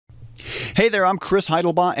Hey there, I'm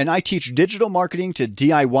𝗏𝗏 and I teach digital marketing to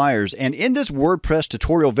DIYers. And in this WordPress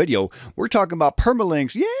tutorial video, we're talking about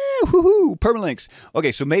permalinks. Yeah, woohoo, permalinks.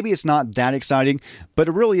 Okay, so maybe it's not that exciting, but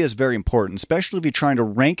it really is very important, especially if you're trying to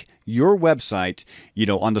rank your website,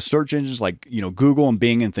 on the search engines like, Google and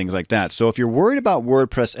Bing and things like that. So if you're worried about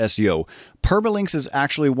WordPress SEO, permalinks is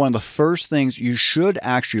actually one of the first things you should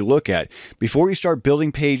actually look at before you start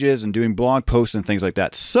building pages and doing blog posts and things like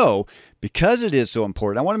that. So because it is so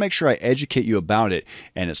important, I want to make sure I educate you about it,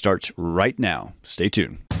 and it starts right now. Stay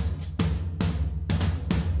tuned.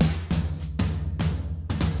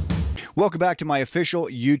 Welcome back to my official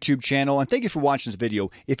YouTube channel, and thank you for watching this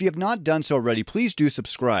video. If you have not done so already, please do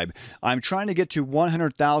subscribe. I'm trying to get to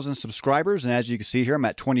 100,000 subscribers, and as you can see here, I'm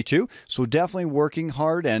at 22, so definitely working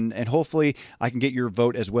hard, and hopefully I can get your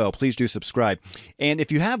vote as well. Please do subscribe. And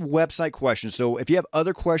if you have website questions, so if you have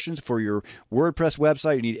other questions for your WordPress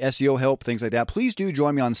website, you need SEO help, things like that, please do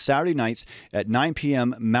join me on Saturday nights at 9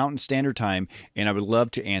 p.m. Mountain Standard Time, and I would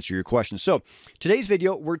love to answer your questions. So today's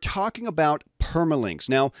video, we're talking about permalinks.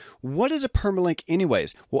 Now, what is a permalink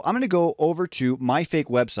anyways? Well, I'm going to go over to my fake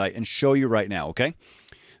website and show you right now, okay?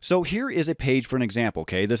 So here is a page for an example,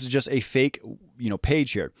 okay? This is just a fake,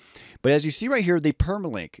 page here. But as you see right here, the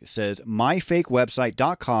permalink says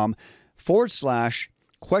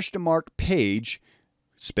myfakewebsite.com/?page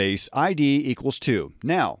space ID equals 2.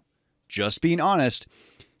 Now, just being honest,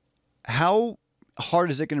 how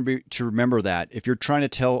hard is it going to be to remember that if you're trying to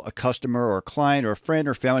tell a customer or a client or a friend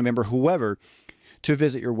or family member, whoever, to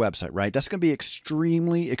visit your website, right? That's going to be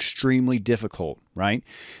extremely, extremely difficult, right?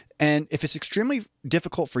 And if it's extremely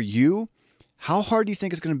difficult for you, how hard do you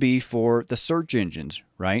think it's going to be for the search engines,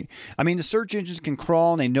 right? I mean, the search engines can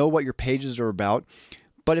crawl and they know what your pages are about.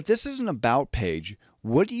 But if this is an about page,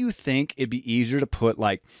 what do you think it'd be easier to put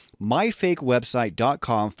like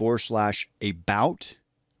myfakewebsite.com/about,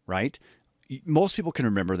 right? Most people can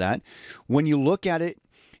remember that. When you look at it,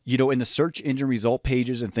 in the search engine result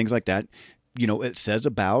pages and things like that, it says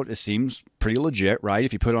about, it seems pretty legit, right?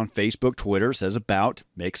 If you put it on Facebook, Twitter, it says about,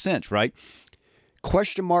 makes sense, right?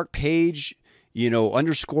 Question mark page,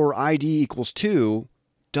 underscore ID equals 2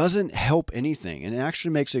 doesn't help anything, and it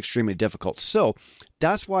actually makes it extremely difficult. So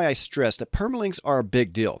that's why I stress that permalinks are a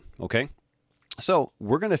big deal, okay? So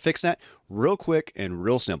we're going to fix that real quick and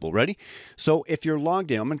real simple. Ready? So if you're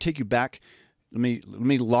logged in, I'm going to take you back. Let me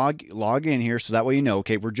log in here so that way you know.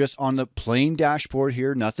 Okay, we're just on the plain dashboard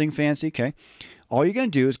here, nothing fancy. Okay, all you're going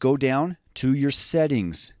to do is go down to your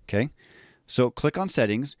settings. Okay, so click on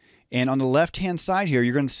settings, and on the left hand side here,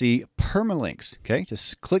 you're going to see permalinks. Okay,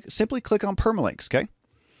 just simply click on permalinks. Okay,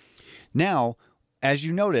 now as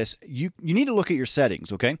you notice, you need to look at your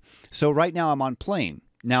settings. Okay, so right now I'm on plain.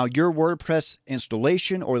 Now, your WordPress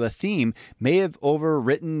installation or the theme may have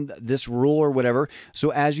overwritten this rule or whatever.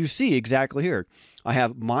 So as you see exactly here, I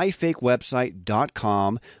have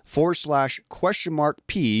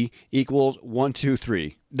myfakewebsite.com/?p equals 1, 2,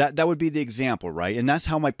 3. That would be the example, right? And that's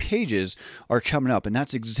how my pages are coming up. And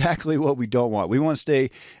that's exactly what we don't want. We want to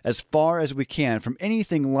stay as far as we can from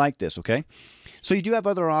anything like this, okay? So you do have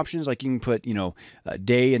other options, like you can put, a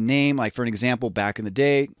day and name. Like for an example, back in the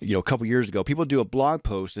day, a couple years ago, people do a blog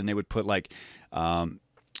post and they would put like,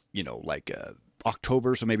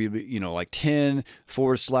 October. So maybe, like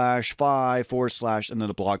 10/5/ and then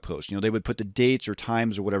the blog post. They would put the dates or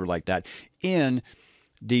times or whatever like that in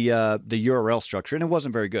the URL structure, and it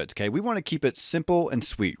wasn't very good. Okay, we want to keep it simple and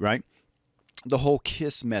sweet, right? The whole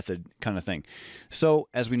KISS method kind of thing. So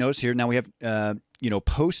as we notice here, now we have,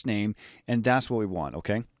 post name, and that's what we want,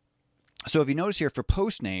 okay? So if you notice here for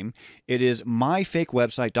post name, it is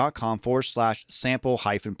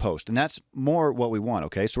myfakewebsite.com/sample-post, and that's more what we want,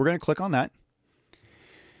 okay? So we're going to click on that,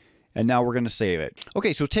 and now we're going to save it.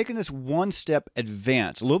 Okay, so taking this one step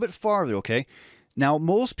advance, a little bit farther, okay? Now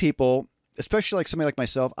most people, especially like somebody like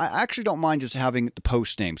myself, I actually don't mind just having the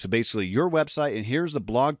post name. So basically your website, and here's the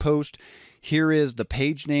blog post, here is the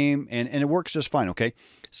page name, and it works just fine, okay?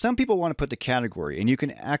 Some people want to put the category, and you can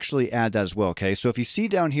actually add that as well, okay? So if you see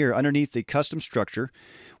down here underneath the custom structure,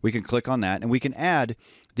 we can click on that, and we can add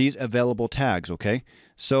these available tags, okay?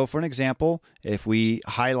 So for an example, if we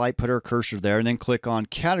highlight, put our cursor there, and then click on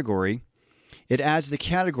category, it adds the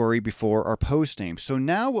category before our post name. So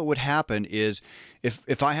now what would happen is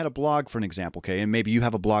if I had a blog, for an example, okay, and maybe you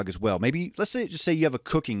have a blog as well. Maybe let's say you have a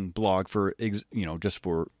cooking blog for, just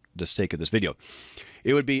for the sake of this video.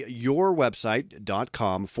 It would be your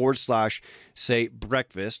website.com/say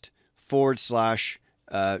breakfast/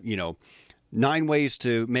 9 ways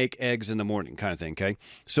to make eggs in the morning kind of thing, okay?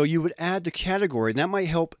 So you would add the category, and that might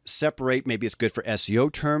help separate. Maybe it's good for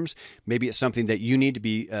SEO terms. Maybe it's something that you need to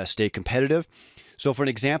be stay competitive. So for an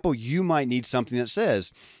example, you might need something that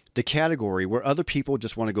says the category where other people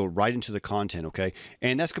just want to go right into the content, okay?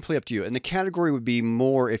 And that's completely up to you. And the category would be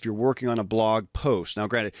more if you're working on a blog post. Now,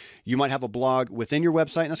 granted, you might have a blog within your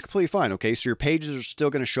website, and that's completely fine, okay? So your pages are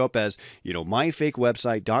still going to show up as,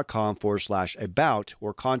 𝗦𝗽𝗂𝗫𝗀𝗠𝗲.com/about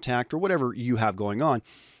or contact or whatever you have going on,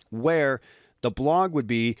 where the blog would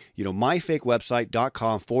be,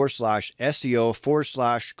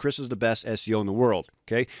 𝗦𝗽𝗂𝗫𝗀𝗠𝗲.com/SEO/Chris is the best SEO in the world.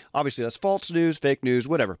 Okay. Obviously, that's false news, fake news,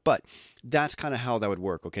 whatever. But that's kind of how that would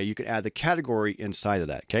work. Okay. You can add the category inside of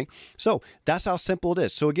that. Okay. So that's how simple it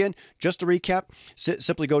is. So again, just to recap,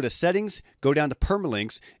 simply go to settings, go down to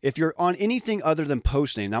permalinks. If you're on anything other than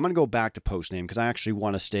post name, now I'm going to go back to post name because I actually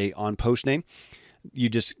want to stay on post name. You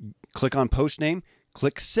just click on post name.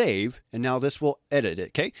 Click save, and now this will edit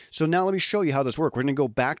it, okay? So now let me show you how this works. We're going to go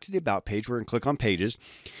back to the About page. We're going to click on Pages.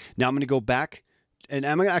 Now I'm going to go back, and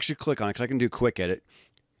I'm going to actually click on it because I can do Quick Edit.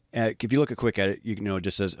 If you look at Quick Edit, you know it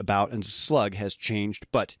just says About, and slug has changed,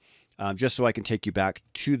 but just so I can take you back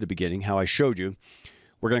to the beginning, how I showed you,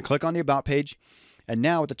 we're going to click on the About page, and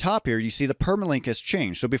now at the top here, you see the permalink has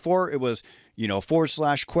changed. So before it was,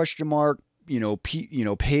 /?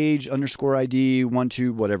 page _ID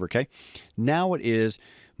 12 whatever. Okay. Now it is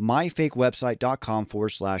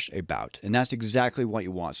𝗦𝗽𝗂𝗫𝗀𝗠𝗲.com/about. And that's exactly what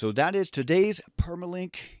you want. So that is today's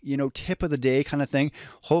permalink, tip of the day kind of thing.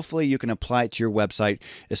 Hopefully you can apply it to your website,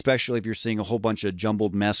 especially if you're seeing a whole bunch of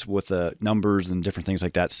jumbled mess with numbers and different things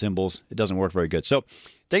like that, symbols. It doesn't work very good. So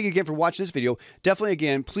thank you again for watching this video. Definitely,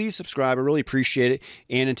 again, please subscribe. I really appreciate it.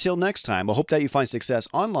 And until next time, I hope that you find success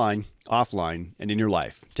online, offline, and in your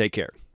life. Take care.